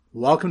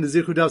Welcome to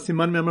Zichud Daf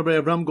Siman Mem by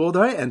Avram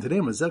Goldhar, and today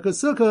we're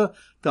Succah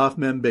Daf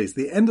Mem Beis,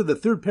 the end of the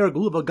third parak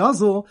Lulav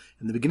Gazel,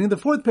 and the beginning of the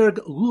fourth parak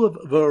Lulav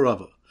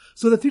V'Arava.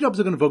 So the three topics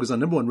are going to focus on.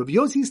 Number one, Rabbi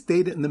Yossi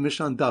stated in the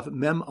Mishnah Daf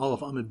Mem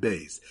Aleph Amud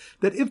Beis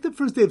that if the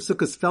first day of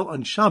Sukkot fell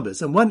on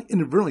Shabbos and one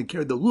inadvertently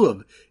carried the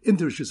lulav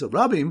into Rishus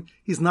Rabbim,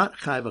 he's not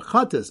chayav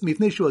achatas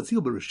mifnei shu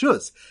atzil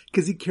b'rishus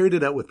because he carried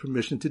it out with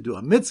permission to do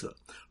a mitzvah.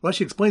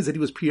 Rashi explains that he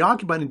was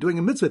preoccupied in doing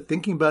a mitzvah,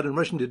 thinking about it and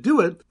rushing to do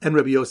it, and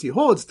Rabbi Yossi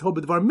holds Tov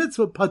b'dvar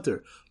mitzvah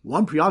pater.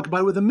 One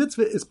preoccupied with a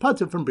mitzvah is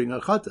pater from bringing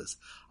achatas.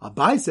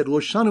 Abai said lo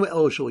shanu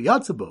el shel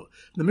yatzabo.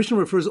 The Mishnah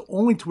refers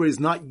only to where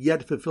he's not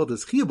yet fulfilled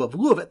his chiyuv of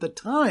lulav at the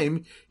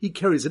time he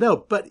carries it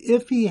out, but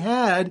if he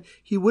had,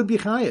 he would be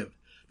chayiv.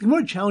 The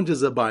Gemara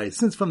challenges Abai,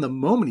 since from the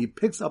moment he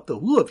picks up the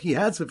lulav, he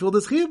has fulfilled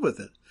his chiyuv with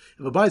it.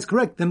 If Abai is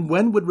correct, then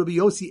when would Rabbi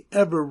Yossi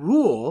ever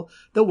rule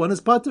that one is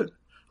pater?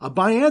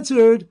 Abai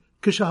answered,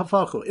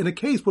 kishahafacho, in a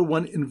case where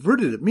one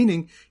inverted it,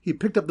 meaning he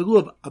picked up the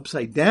lulav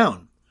upside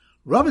down.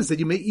 Rava said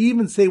you may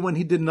even say when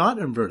he did not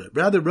invert it.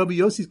 Rather, Rabbi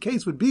Yossi's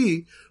case would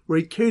be where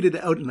he carried it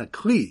out in a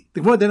kli.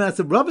 The Gemara then asks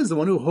if Rava is the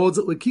one who holds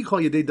it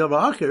l'kicha yedei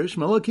davar acher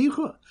shmel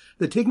l'kicha.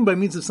 The taking by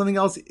means of something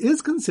else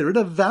is considered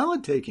a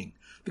valid taking.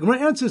 The Gemara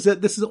answers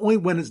that this is only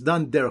when it's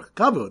done derech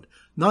kavod,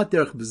 not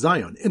derech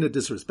b'zayon, in a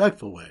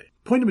disrespectful way.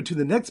 Point number two,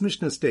 the next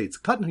Mishnah states,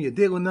 Katan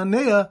yedei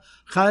l'nanea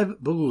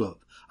chayv b'lulav.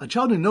 A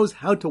child who knows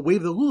how to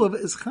wave the lulav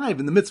is chayv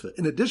in the mitzvah.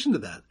 In addition to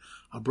that,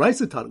 a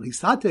brisa taught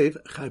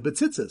lisatev chayv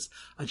b'tzitzis.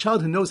 A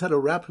child who knows how to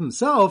wrap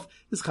himself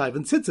is chayv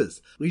in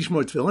tzitzis.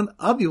 Lishmor tefillin,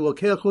 avi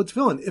lokeach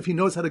tefillin. If he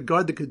knows how to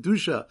guard the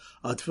kedusha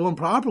of tefillin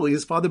properly,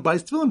 his father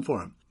buys tefillin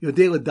for him.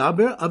 Yodei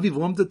ledaber, avi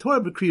v'lom the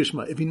Torah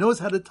b'kriyashma. If he knows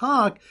how to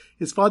talk,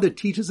 his father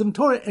teaches him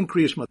Torah and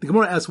kriyashma. The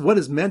Gemara asks what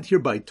is meant here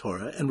by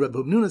Torah, and Reb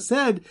Hubnuna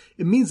said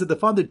it means that the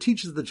father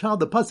teaches the child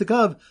the pasuk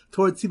of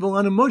Torah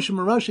tzivolanu Moshe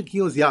Marasha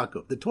Kiyos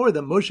Yaakov. The Torah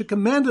that Moshe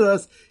commanded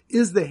us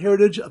is the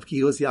heritage of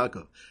Kiyos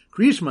Yaakov.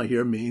 Kriyashma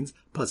here means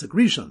pasuk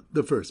rishon,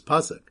 the first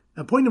pasuk.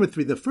 And point number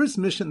three, the first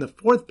mission in the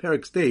fourth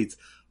parak states,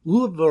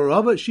 Lulav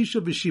v'arava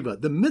shisha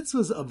v'shiva. The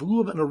mitzvahs of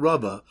Lulav and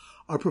Arava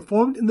are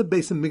performed in the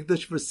Beis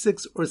Hamikdash for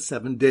 6 or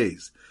 7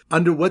 days.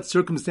 Under what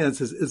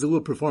circumstances is the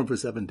Lulav performed for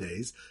 7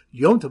 days?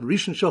 Yom Tov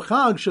Rishon Shel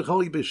Chag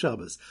Shechali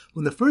B'Shabbos.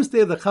 When the first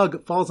day of the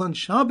Chag falls on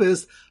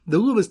Shabbos, the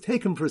Lulav is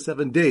taken for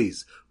 7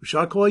 days.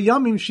 Ushar Kol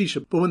Yamim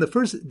Shisha. But when the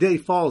first day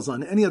falls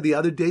on any of the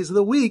other days of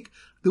the week,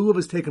 the lulav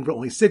is taken for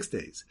only 6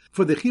 days.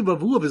 For the chiv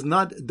of lulav is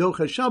not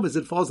docha Shabbos,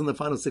 it falls on the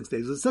final 6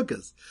 days of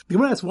Sukkot. The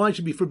Gemara asks why it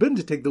should be forbidden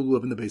to take the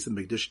lulav in the Beis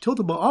Hamikdash.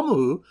 Tilta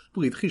ba'amahu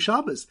b'lid chi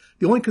Shabbos.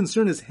 The only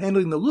concern is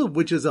handling the lulav,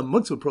 which is a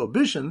mitzvah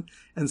prohibition,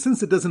 and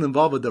since it doesn't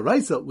involve a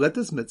deraisa, let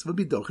this mitzvah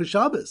be docha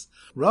Shabbos.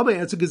 Rabbi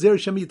answered, Gezer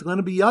Shem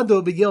yitlana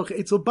biyado v'yelch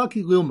etzel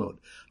baki lilmod.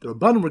 The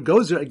Rabbanim were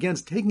gozer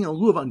against taking a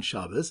lulav on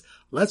Shabbos.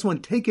 Lest one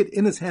take it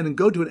in his hand and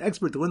go to an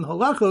expert to learn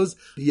halachos,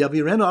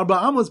 v'yavirenu arba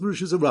amos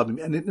b'rishus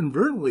Rabbim, and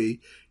inadvertently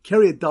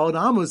carry it daled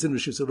amos in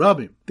Rishus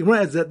Rabbim. The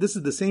Gemara adds that this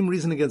is the same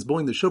reason against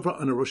blowing the shofar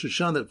on a Rosh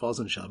Hashanah that falls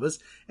on Shabbos,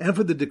 and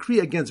for the decree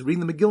against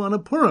reading the Megillah on a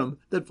Purim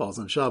that falls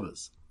on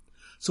Shabbos.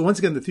 So once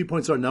again, the 3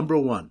 points are number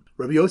one.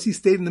 Rabbi Yossi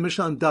stated in the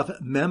Mishnah on Daf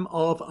Mem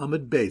Aleph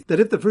Amud Beis that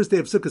if the first day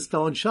of Sukkot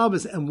fell on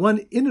Shabbos and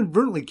one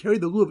inadvertently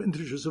carried the lulav into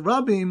Rishus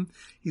Rabbim,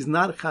 he's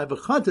not chayav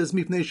achatas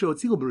mifnei shu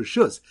atzil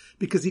b'rishus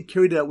because he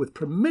carried it out with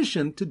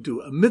permission to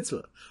do a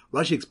mitzvah.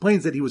 Rashi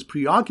explains that he was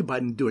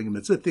preoccupied in doing a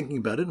mitzvah, thinking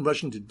about it and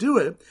rushing to do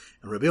it,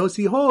 and Rabbi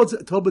Yossi holds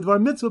Tov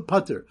b'dvar mitzvah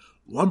pater.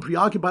 One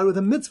preoccupied with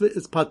a mitzvah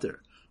is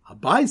pater.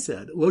 Abai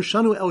said, Lo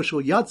shanu el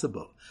shel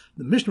yatzabo.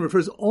 The Mishnah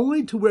refers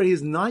only to where he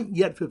has not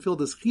yet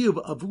fulfilled his chiyuv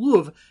of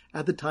lulav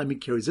at the time he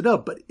carries it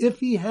out. But if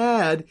he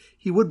had,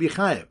 he would be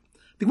chayiv.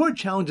 The Gemara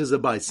challenges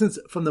Abai, since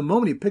from the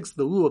moment he picks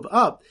the lulav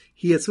up,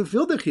 he has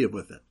fulfilled the chiyuv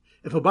with it.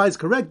 If Abai is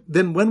correct,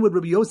 then when would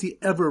Rabbi Yossi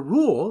ever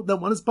rule that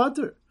one is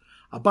pater?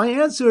 Abai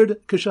answered,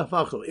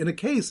 Kishafacho, in a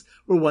case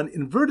where one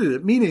inverted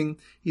it, meaning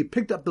he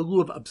picked up the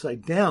lulav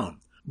upside down.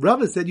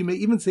 Rava said you may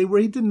even say where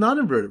he did not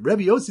invert it.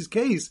 Rabbi Yossi's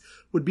case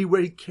would be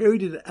where he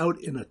carried it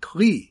out in a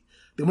kli.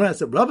 The Gemara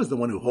said Rava is the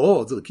one who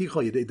holds that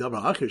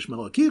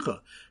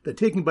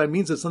taking by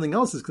means of something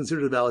else is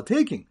considered a valid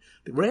taking.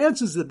 The Gemara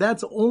answers that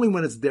that's only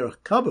when it's derech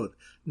kavod,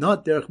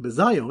 not derech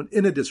bezayon,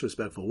 in a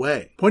disrespectful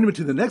way. Pointing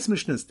to the next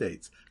Mishnah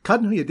states,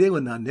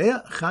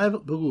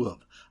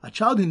 a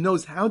child who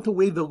knows how to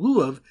wave the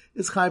lulav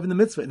is chayv in the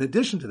mitzvah. In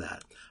addition to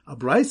that, a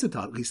brisa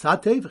taught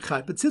lisatev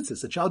chayv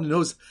b'tzitzis. A child who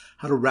knows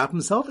how to wrap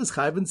himself is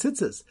chayv in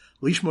tzitzis.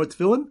 Lishmor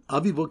tefillin,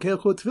 avi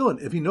v'lokeach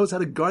tefillin. If he knows how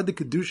to guard the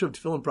kedusha of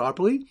tefillin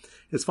properly,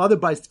 his father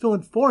buys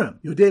tefillin for him.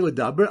 Yodei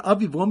ledaber,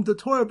 avi v'lom the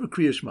Torah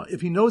b'kriyashma. If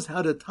he knows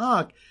how to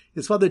talk,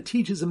 his father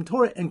teaches him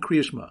Torah and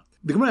kriyashma.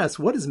 The Gemara asks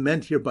what is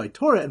meant here by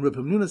Torah, and Reb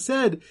Hubnuna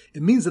said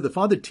it means that the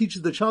father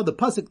teaches the child the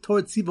pasuk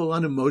Torah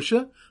tzivolanu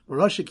Moshe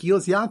Marasha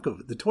Kiyos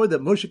Yaakov. The Torah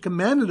that Moshe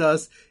commanded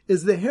us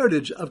is the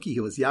heritage of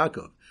Kiyos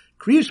Yaakov.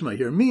 Kriyashma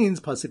here means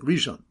pasuk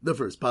rishon, the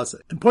first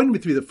pasuk. And point number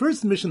three, the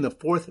first mission, the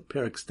fourth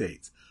parak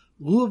states,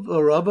 Lulav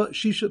Arava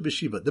Shisha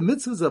B'Shiva. The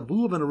mitzvahs of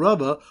Lulav and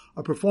Arava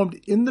are performed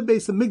in the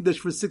Beis Hamikdash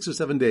for 6 or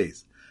 7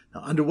 days.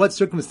 Now, under what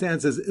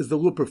circumstances is the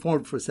lulav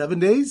performed for 7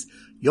 days?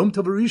 Yom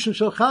Tov Rishon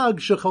Shel Chag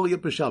Shechol Yeh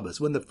B'Shabbos.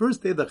 When the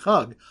first day of the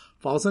Chag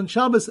falls on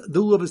Shabbos,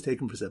 the lulav is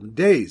taken for 7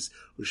 days.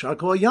 Ushar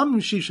Kol Hayamim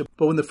Shisha.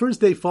 But when the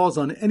first day falls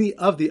on any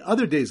of the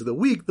other days of the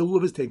week, the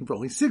lulav is taken for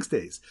only 6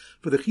 days.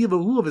 For the chiyuv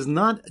of lulav is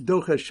not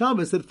Docha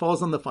Shabbos that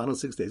falls on the final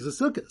 6 days of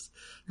Sukkot.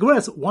 Gemara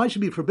asks, why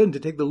should it be forbidden to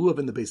take the lulav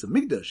in the base of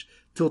Mikdash?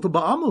 Tilta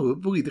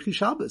Ba'amahu V'lidachi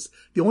Shabbos.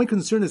 The only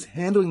concern is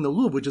handling the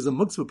lulav, which is a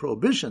mitzvah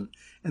prohibition.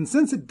 And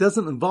since it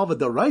doesn't involve a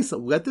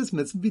daraisa, let this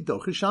mitzvah be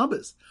Docha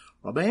Shabbos.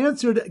 Rabbi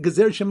answered,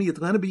 Gezer Shemi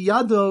Yitlana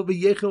B'yado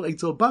V'yechel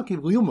Eitzel Baki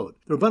V'liumod.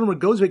 The Rabbanim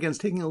goes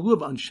against taking a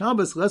lulav on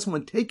Shabbos, lest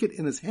one take it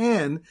in his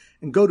hand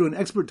and go to an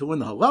expert to learn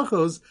the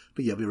halachos,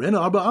 V'yavirena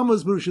Arba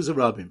Amos B'Rishus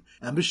Rabim,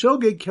 and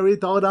B'shogeg carry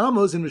it Daled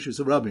Amos in Rishus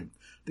Rabim.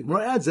 The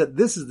Gemara adds that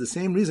this is the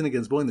same reason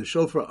against blowing the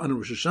shofar on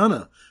Rosh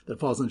Hashanah that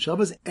falls on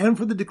Shabbos, and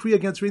for the decree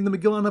against reading the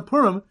Megillah on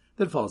Purim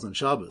that falls on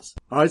Shabbos.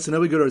 Alright, so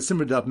now we go to our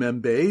Simmer Daf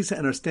Mem Beis,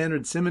 and our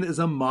standard simon is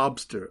a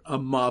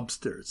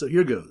mobster. So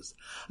here goes.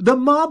 The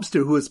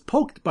mobster who was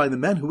poked by the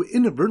man who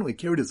inadvertently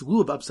carried his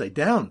lulav upside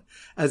down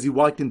as he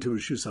walked into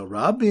Rishus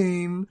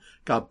HaRabim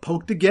got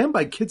poked again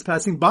by kids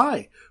passing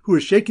by who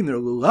were shaking their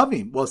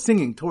lulavim while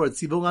singing Torah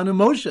Tzivu Lanu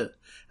Moshe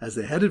as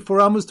they headed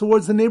 4 amos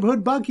towards the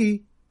neighborhood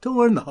Baki to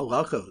learn the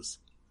halachos.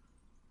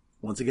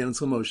 Once again in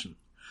slow motion.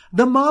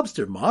 The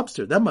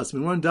mobster, that must be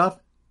more on Daf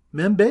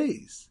Mem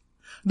Beis.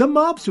 The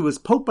mobster was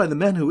poked by the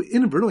man who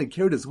inadvertently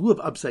carried his lulav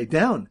upside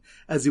down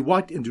as he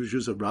walked into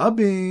Rishus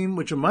HaRabim,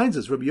 which reminds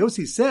us, Rabbi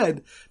Yossi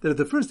said that if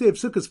the first day of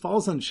Sukkot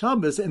falls on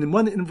Shabbos and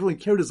one inadvertently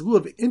carried his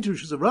lulav into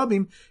Rishus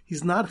HaRabim,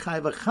 he's not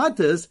chayv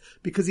achatas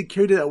because he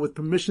carried it out with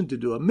permission to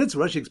do a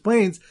mitzvah. Rashi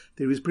explains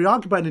that he was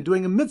preoccupied in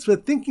doing a mitzvah,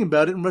 thinking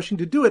about it and rushing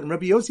to do it. And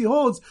Rabbi Yossi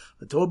holds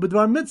a Torah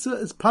b'dvar mitzvah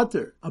is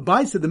pater.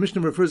 Abai said the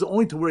Mishnah refers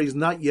only to where he's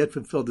not yet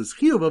fulfilled his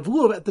chiyuv of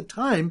lulav at the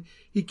time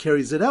he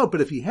carries it out, but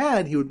if he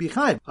had, he would be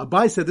chayv.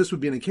 Abai said this would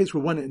be in a case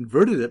where one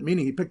inverted it,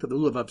 meaning he picked up the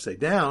lulav upside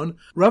down.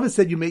 Rava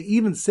said you may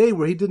even say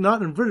where he did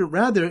not invert it,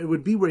 rather it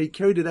would be where he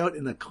carried it out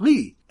in a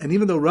kli. And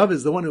even though Rava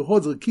is the one who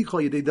holds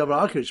l'kicha yedei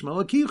davar acher shema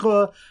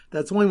l'kicha,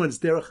 that's only when it's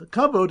derech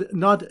kavod,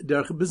 not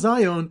derech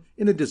bezayon,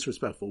 in a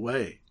disrespectful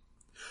way.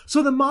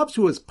 So the mobster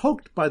was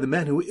poked by the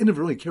man who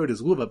inadvertently carried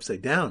his lulav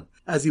upside down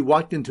as he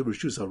walked into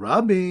Rishus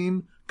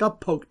HaRabim, got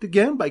poked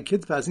again by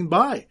kids passing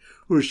by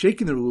who were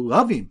shaking their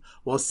lulavim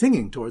while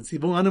singing towards Tzivu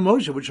Lanu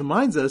Moshe, which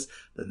reminds us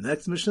the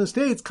next Mishnah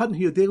states, a child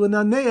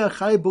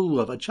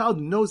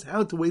who knows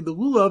how to weigh the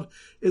lulav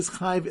is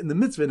chayv in the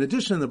mitzvah. In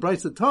addition, the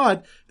Brisa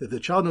taught that the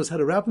child knows how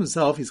to wrap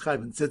himself, he's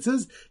chayv in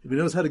tzitzis. If he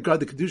knows how to guard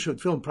the kedusha of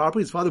tefillin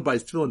properly, his father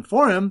buys tefillin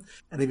for him.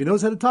 And if he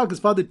knows how to talk, his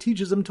father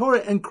teaches him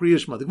Torah and Kriya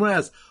Shema. The Gemara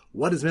asks,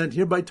 what is meant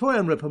here by Torah?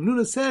 And Reb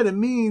Hamnuna said it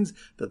means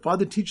that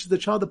father teaches the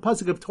child the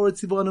pasuk of Torah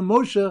Tzivu Lanu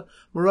Moshe,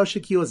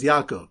 Marash Kiyos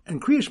Yaakov.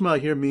 And Kriya Shema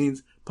here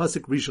means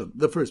pasuk Rishon,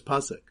 the first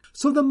pasuk.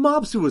 So the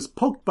mobster was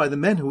poked by the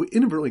man who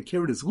inadvertently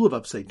carried his lulav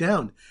upside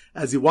down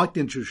as he walked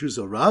into Rishus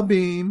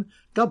HaRabim,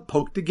 got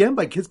poked again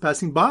by kids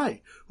passing by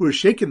who were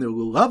shaking their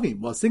lulavim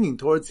while singing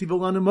towards Tzivu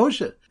Lanu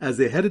Moshe as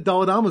they headed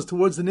Daled Amos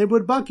towards the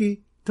neighborhood Baki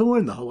to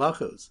learn the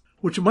halachos.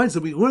 Which reminds us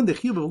that we learned the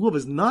chiyuv of lulav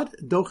is not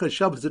docha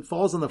Shabbos. It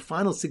falls on the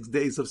final 6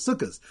 days of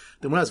Sukkot.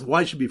 Then when asked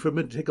why it should be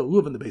forbidden to take a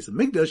lulav in the base of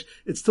Mikdash,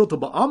 it's still to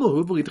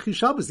ba'amahu v'lidachi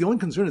Shabbos. The only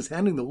concern is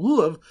handling the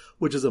lulav,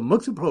 which is a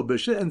muktzah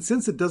prohibition, and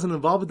since it doesn't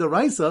involve a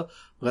deraisa,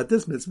 let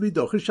this mitzvah be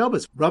docha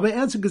Shabbos. Rabbi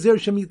answered, Gezer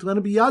Shem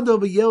Yitlana B'yado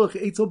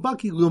V'yelech Eitzel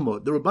Baki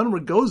Lumod. The Rabbanim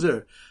were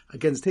gozer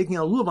against taking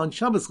a lulav on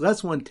Shabbos,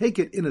 lest one take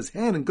it in his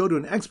hand and go to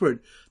an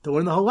expert to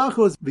learn the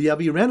halachos,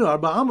 V'yavirenu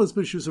Arba Amos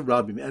B'Rishus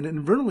HaRabim, and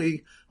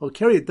inadvertently will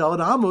carry it Daled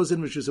Amos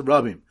in Rishus HaRabim.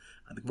 And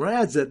the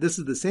Gemara adds that this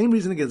is the same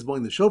reason against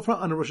blowing the shofar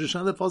on a Rosh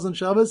Hashanah that falls on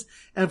Shabbos,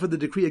 and for the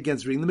decree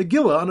against reading the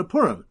Megillah on a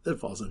Purim that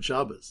falls on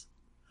Shabbos.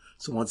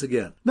 So once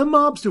again, the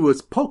mobster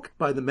was poked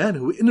by the man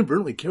who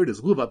inadvertently carried his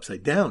lulav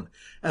upside down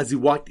as he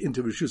walked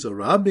into Rishus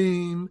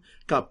HaRabim,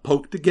 got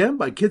poked again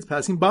by kids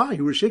passing by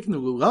who were shaking their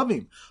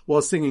lulavim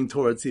while singing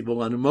Torah Tzivu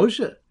Lanu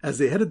Moshe as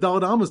they headed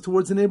Daled Amos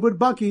towards the neighborhood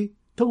Baki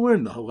to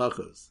learn the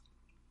halachos.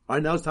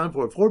 Alright, now it's time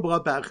for a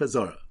 4-block back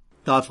chazara.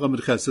 Daf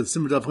Lamed Ches. So the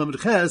Simmer Daf Lamed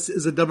Ches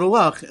is a davar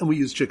lach, and we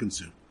use chicken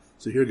soup.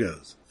 So here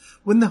goes.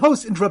 When the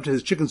host interrupted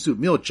his chicken soup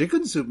meal,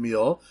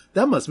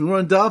 that must be more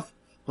on Daf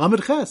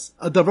Lamed Ches,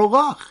 a davar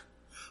lach.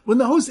 When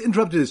the host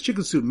interrupted his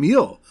chicken soup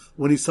meal,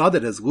 when he saw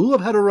that his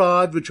lulav had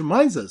arrived, which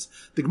reminds us,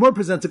 the Gemara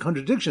presents a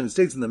contradiction. It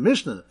states in the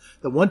Mishnah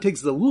that one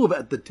takes the lulav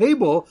at the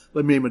table,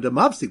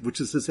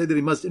 which is to say that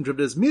he must interrupt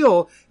his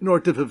meal in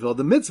order to fulfill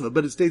the mitzvah.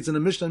 But it states in the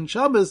Mishnah on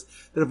Shabbos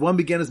that if one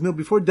began his meal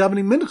before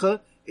davening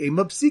mincha,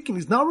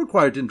 he's not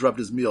required to interrupt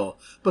his meal,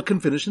 but can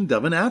finish and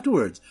daven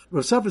afterwards.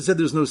 Rav Safra said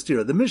there's no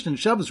stira. The Mishnah in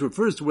Shabbos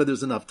refers to where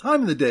there's enough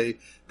time in the day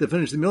to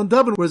finish the meal and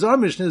daven, whereas our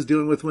Mishnah is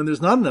dealing with when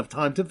there's not enough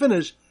time to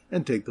finish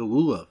and take the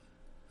lulav.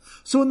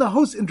 So when the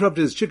host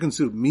interrupted his chicken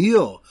soup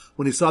meal,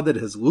 when he saw that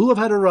his lulav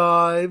had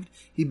arrived,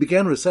 he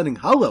began reciting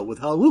Hallel with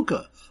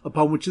Halukah,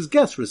 upon which his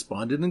guests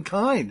responded in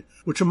kind.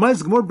 Which reminds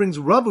the Gemara brings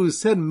Rav, who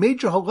said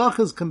major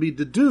halachas can be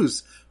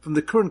deduced from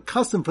the current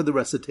custom for the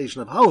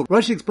recitation of Hallel.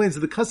 Rashi explains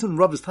that the custom in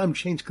Rava's time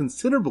changed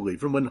considerably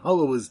from when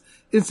Hallel was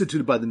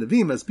instituted by the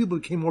Nevi'im, as people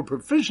became more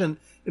proficient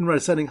in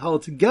reciting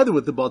Hallel together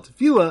with the Baal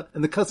Tefillah,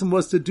 and the custom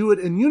was to do it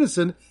in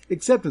unison,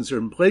 except in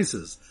certain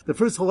places. The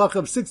first halacha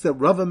of 6 that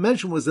Rava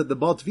mentioned was that the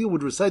Baal Tefillah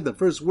would recite the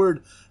first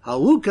word,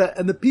 Haluka,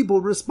 and the people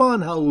would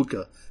respond,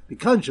 Haluka.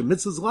 Bikansha,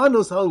 mitzvahs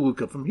lanos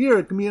Haluka. From here,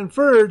 it can be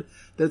inferred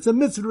that it's a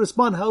mitzvah to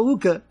respond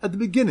Haluka at the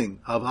beginning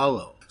of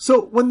Hallel.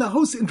 So, when the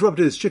host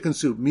interrupted his chicken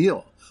soup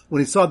meal, when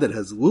he saw that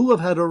his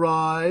lulav had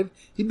arrived,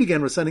 he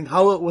began reciting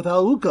Hallel with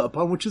Haluka,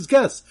 upon which his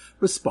guests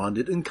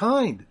responded in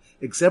kind,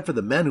 except for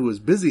the man who was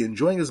busy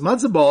enjoying his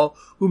matzah ball,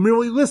 who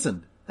merely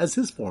listened as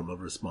his form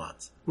of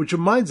response. Which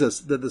reminds us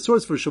that the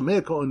source for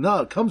Shomea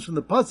Ko'onah comes from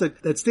the pasuk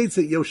that states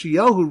that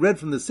Yoshiyahu read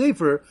from the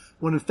Sefer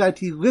when in fact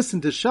he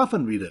listened to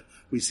Shaphan read it.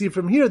 We see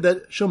from here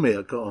that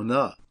Shomea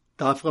Ko'onah.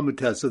 Daf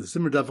Lametes, so the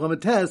Simmer Daf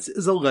Lametes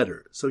is a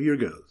letter. So here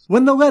goes.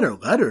 When the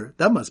letter,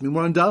 that must be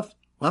more on Daf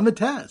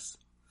Lametes.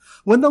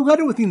 When the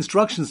letter with the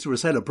instructions to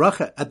recite a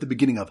bracha at the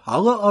beginning of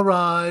Hallel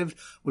arrived,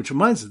 which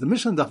reminds us, the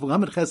Mishnah Daf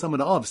Lamed Ches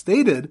Amud Aleph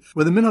stated,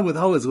 where the minhag with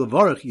Hallel is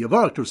levarach,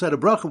 yavarach, to recite a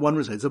bracha, one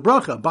recites a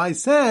bracha. Bai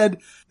said,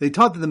 they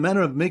taught that the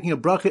manner of making a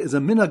bracha is a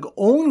minhag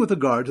only with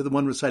regard to the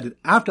one recited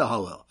after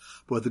Hallel.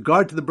 But with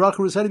regard to the bracha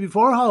recited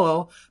before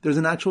Hallel, there's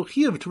an actual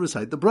chiyuv to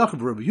recite the bracha.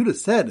 For Rabbi Yehuda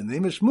said in the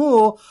name of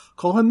Shmuel,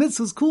 Kol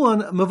ha-mitzvahs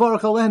kulan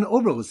mevarach alehin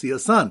over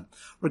l'siyasan.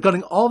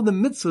 Regarding all of the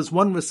mitzvahs,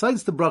 one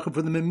recites the bracha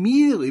for them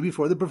immediately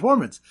before the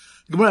performance.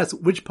 The Gemara asks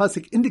which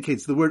pasuk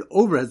indicates the word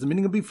over has the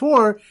meaning of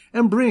before,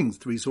 and brings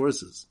 3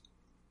 sources.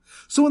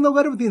 So when the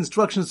letter with the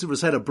instructions to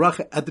recite a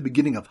bracha at the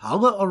beginning of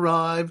Hallel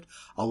arrived,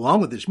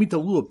 along with the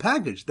Shemitah Lulav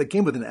package that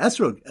came with an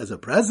esrog as a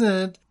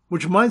present,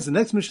 which reminds the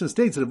next Mishnah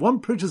states that if one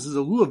purchases a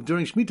lulav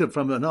during Shemitah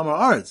from an Amar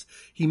Arz,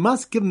 he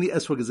must give him the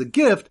esrog as a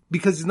gift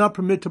because he's not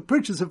permitted to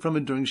purchase it from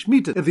him during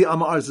Shemitah. If the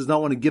Amar Arz does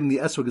not want to give him the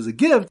esrog as a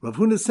gift, Rav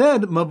Huna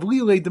said,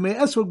 Mavli le demei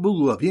esrog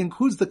b'lulav. He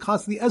includes the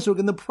cost of the esrog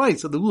in the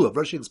price of the lulav.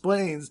 Rashi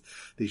explains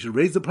they should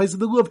raise the price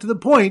of the lulav to the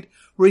point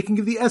where he can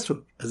give the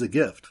esrog as a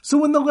gift. So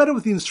when the letter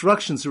with the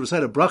instructions to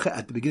recite a bracha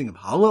at the beginning of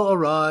Hallel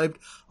arrived,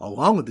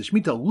 along with the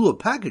Shemitah lulav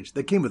package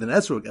that came with an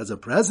esrog as a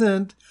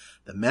present,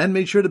 the man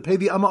made sure to pay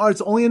the Amar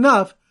Arz only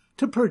enough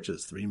to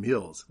purchase 3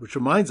 meals. Which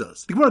reminds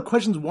us, the Gemara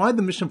questions why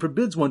the Mishnah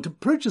forbids one to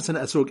purchase an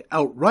esrog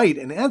outright,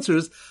 and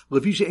answers,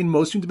 Lefisha ein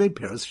mosrim demei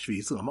peres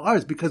shvis l'amar,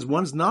 because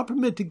one is not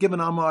permitted to give an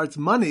Amar Arz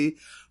money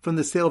from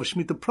the sale of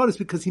Shemitah produce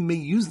because he may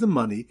use the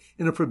money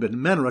in a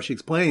forbidden manner. Rashi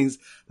explains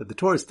that the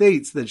Torah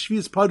states that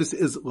Shvius produce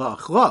is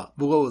la'achla,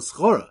 v'lo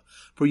l'schora,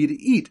 for you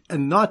to eat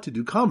and not to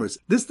do commerce.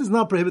 This does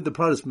not prohibit the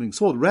produce from being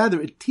sold. Rather,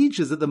 it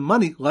teaches that the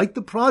money, like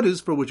the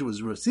produce for which it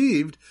was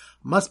received,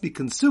 must be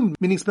consumed,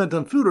 meaning spent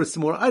on food or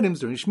similar items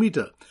during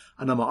Shemitah.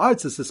 An Amar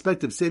Arz is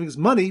suspected of saving his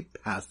money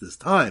past this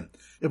time.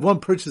 If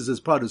one purchases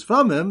produce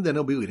from him, then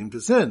he'll be leading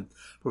to sin.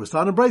 For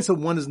Rastan and Brisa,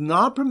 one is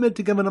not permitted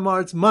to give an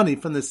Amar Arz money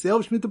from the sale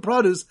of Shemitah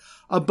produce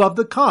above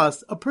the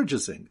cost of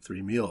purchasing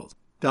 3 meals.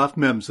 Daf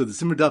Mem, so the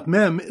Simmer Daf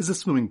Mem is a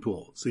swimming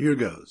pool. So here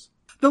goes.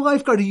 The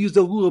lifeguard who used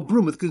a lulav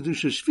broom with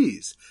kedusha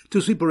shvis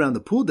to sweep around the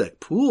pool deck.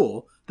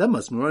 Pool? That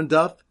must be on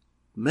Daf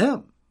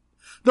Mem.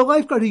 The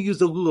lifeguard who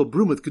used a lulav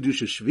broom with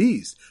kedusha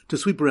shvis to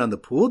sweep around the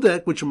pool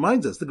deck, which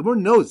reminds us, the Gemara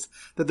notes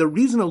that the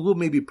reason a lulav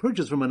may be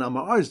purchased from an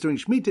Amar Arz during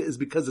Shemitah is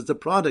because it's a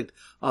product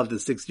of the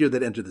 6th year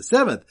that entered the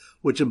 7th,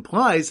 which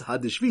implies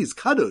had the shvis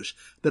kadosh,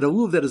 that a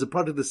lulav that is a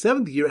product of the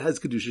 7th year has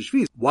kedusha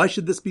shvis. Why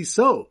should this be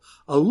so?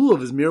 A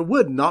lulav is mere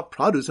wood, not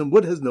produce, and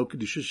wood has no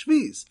kedusha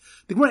shvis.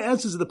 The Gemara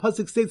answers that the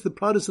pasuk states the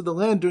produce of the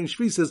land during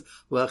shvis is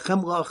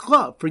la'achem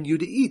la'achla, for you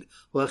to eat.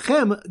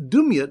 La'achem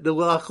dumya de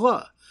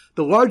la'achla.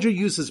 The larger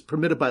uses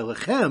permitted by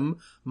lechem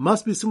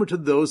must be similar to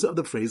those of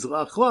the phrase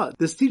la'achla.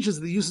 This teaches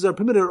that the uses are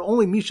permitted are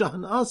only misha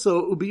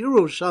hanaso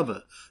ubi'iro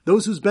shava,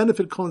 those whose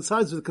benefit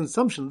coincides with the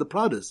consumption of the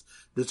produce.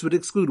 This would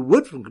exclude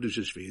wood from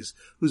kedusha shvis,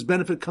 whose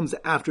benefit comes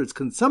after its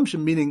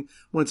consumption, meaning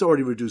when it's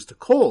already reduced to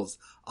coals.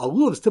 A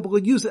lulav's typical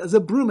use as a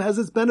broom has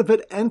its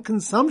benefit and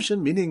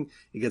consumption, meaning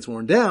it gets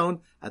worn down,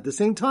 at the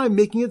same time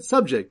making it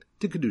subject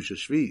to kedusha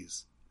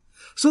shvis.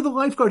 So the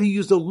lifeguard who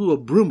used a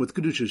lulav broom with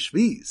kedusha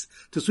shvis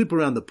to sweep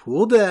around the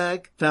pool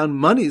deck found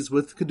monies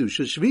with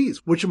kedusha shvis,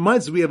 which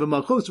reminds us we have a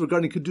malchos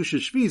regarding kedusha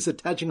shvis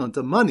attaching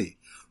onto money.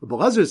 Rabbi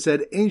Lazar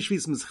said, "Ein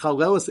shvis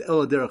mischalelas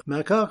ela derech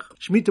mekach."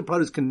 Shemitah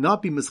produce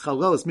cannot be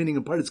mischalelas, meaning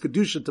impart its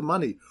kedusha to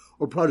money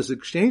or produce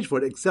exchange for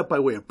it, except by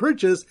way of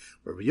purchase.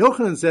 Rabbi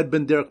Yochanan said,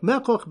 "Ben derech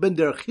mekach, ben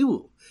derech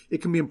chilul."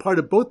 It can be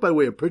imparted both by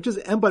way of purchase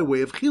and by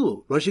way of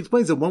chilul. Rashi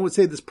explains that one would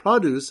say this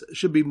produce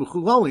should be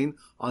mechulalin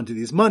onto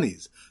these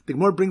monies. The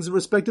Gemara brings the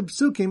respective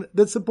psukim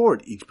that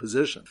support each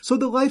position. So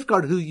the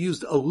lifeguard who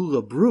used a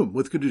lulav broom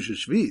with kedusha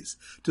shvis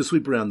to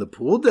sweep around the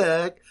pool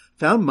deck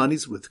found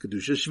monies with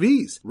kedusha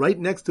shvis, right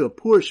next to a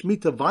poor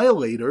Shemitah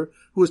violator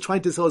who was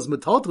trying to sell his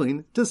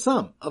metaltalin to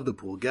some of the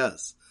pool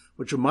guests.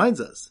 Which reminds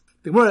us,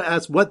 the Gemara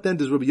asks, what then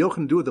does Rabbi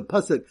Yochanan do with the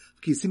pasuk,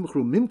 Ki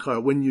simchru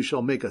mimkar, when you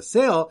shall make a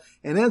sale,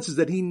 and answers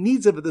that he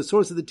needs it for the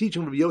source of the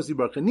teaching of Rabbi Yossi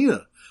Bar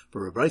Chanina.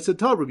 For Rabbi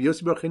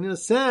Yossi Bar Chanina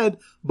said,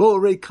 Bo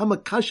orei kama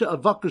kasha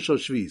avakashal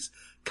shvis.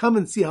 Come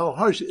and see how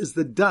harsh is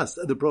the dust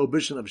of the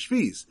prohibition of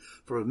shvis.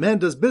 For if a man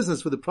does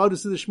business with the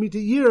produce of the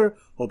Shemitah year,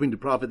 hoping to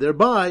profit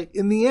thereby,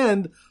 in the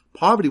end,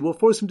 poverty will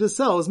force him to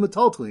sell his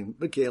metaltalim,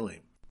 bekelim.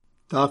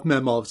 Daf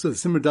Mem Aleph. So the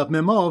Simmer Daf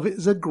Mem Aleph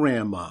is a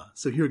grandma.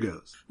 So here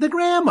goes. The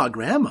grandma,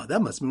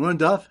 that must be one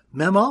Daf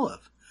Mem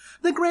Aleph.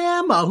 The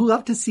grandma who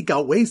loved to seek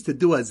out ways to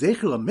do a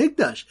Zecher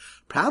Mikdash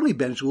proudly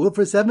benched lulav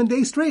for 7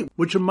 days straight,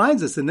 which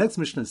reminds us the next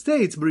Mishnah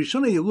states,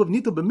 B'rishona Yuluv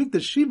Nito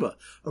B'Mikdash Shiva.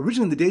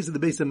 Originally in the days of the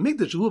base of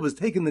Mikdash, lulav was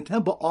taken in the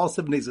temple all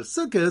 7 days of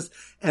Succah,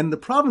 and the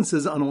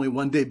provinces on only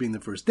one day being the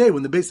first day.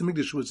 When the base of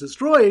Mikdash was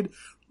destroyed,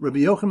 Rabbi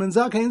Yochanan and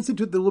Succah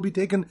instituted that will be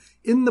taken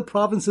in the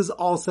provinces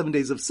all 7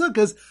 days of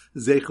Succah,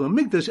 Zecher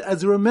Mikdash,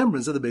 as a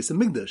remembrance of the base of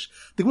Mikdash.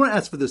 The Gemara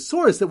asked for the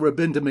source that were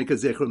been to make a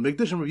Zecher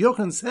Mikdash, and Rabbi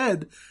Yochanan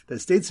said that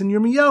states in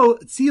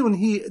Yirmiyahu, Tzion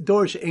he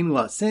Dorish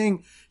Einla,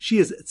 saying, she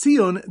is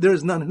Tzion, there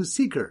is none who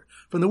seek her.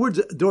 From the words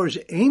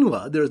Dorish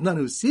Einla, there is none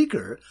who seek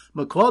her,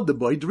 Maklad the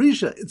boy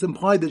Drisha, it's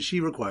implied that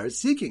she requires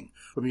seeking.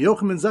 Rabbi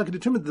Yochanan and Succah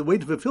determined that the way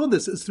to fulfill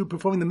this is through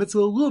performing the mitzvah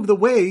lulav the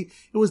way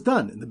it was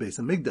done in the base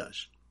of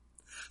Mikdash.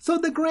 So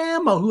the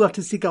grandma who loved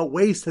to seek out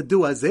ways to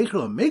do a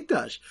Zecher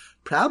Mikdash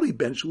proudly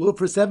benched lulav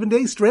for 7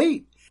 days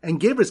straight, and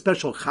gave her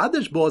special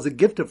Chadash bowl as a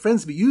gift to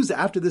friends to be used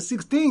after the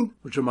 16th,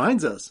 which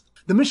reminds us,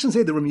 the Mishnah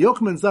say that Rabbi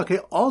Yochanan and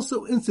Succah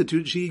also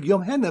instituted She'ig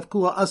Yom Henef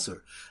Kula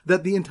Asur,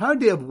 that the entire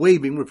day of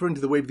waving, referring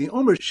to the wave of the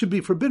Omer, should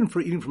be forbidden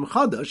for eating from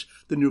Chadash,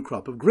 the new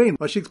crop of grain.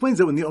 While she explains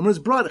that when the Omer is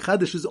brought,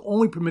 Chadash is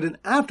only permitted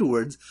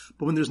afterwards,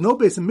 but when there's no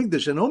base in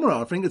Mikdash and Omer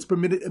offering, it's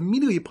permitted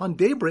immediately upon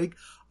daybreak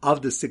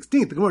of the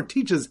 16th. The Gemara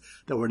teaches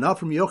that we're not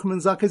from Yochanan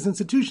and Succah's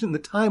institution in the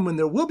time when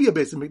there will be a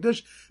base in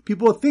Mikdash.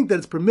 People will think that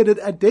it's permitted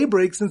at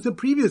daybreak since the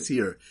previous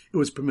year it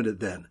was permitted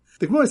then.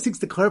 The Gemara seeks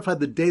to clarify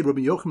the day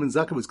Rabbi Yochanan and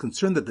Succah was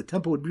concerned that the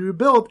temple would be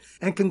rebuilt,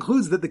 and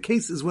concludes that the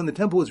case is when the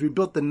temple was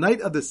rebuilt the night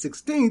of the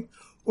 16th,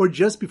 or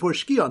just before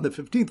Shkia on the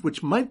 15th,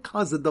 which might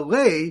cause a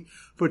delay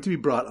for it to be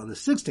brought on the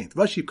 16th.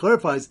 Rashi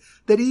clarifies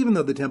that even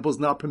though the temple is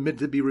not permitted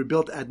to be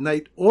rebuilt at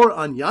night or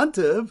on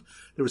Yantiv,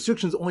 the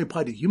restrictions only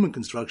apply to human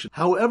construction.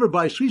 However,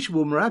 by Shlishi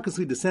will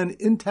miraculously descend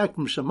intact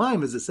from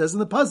Shemaim, as it says in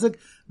the Pasuk,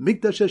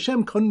 Mikdash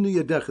Hashem konnu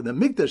yadecha, the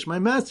Mikdash, my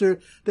master,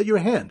 that your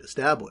hand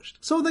established.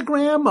 So the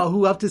grandma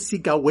who loved to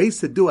seek out ways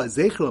to do a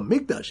Zecher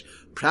Mikdash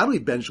proudly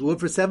benched lulav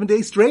for 7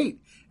 days straight,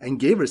 and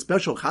gave her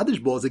special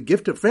Chadash bowl as a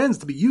gift to friends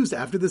to be used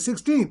after the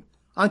 16th,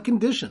 on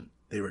condition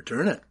they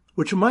return it.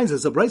 Which reminds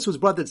us, a brayso was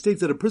brought that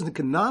states that a person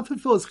cannot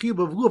fulfill his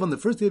chiyuv of lulav on the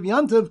first day of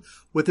Yantiv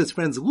with his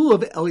friend's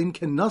lulav, elim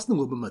kenasnu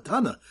lulav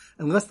matana,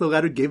 unless the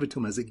latter gave it to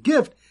him as a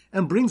gift,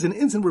 and brings an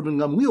incident where Rabbi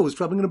Gamliel was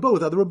traveling in a boat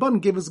with other Rabban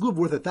and gave his lulav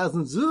worth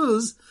 1,000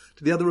 zuz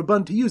to the other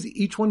Rabban to use,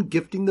 each one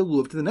gifting the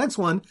lulav to the next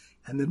one,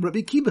 and then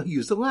Rabbi Kiva, who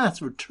used the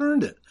last,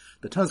 returned it.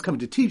 The Tana is coming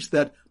to teach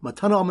that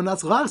matana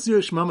almanas lachzir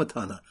shma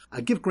matana,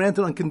 a gift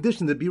granted on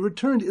condition that it be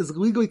returned is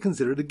legally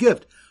considered a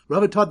gift.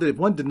 Rabbi taught that if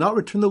one did not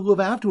return the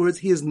lulav afterwards,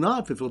 he has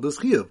not fulfilled his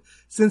chiyuv.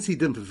 Since he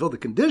didn't fulfill the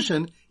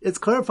condition, it's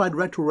clarified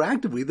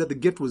retroactively that the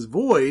gift was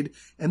void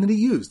and that he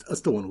used a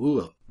stolen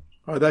lulav.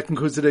 All right, that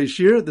concludes today's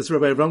shir. This is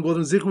Rabbi Avram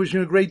Golden Zich wishing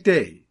you a great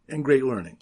day and great learning.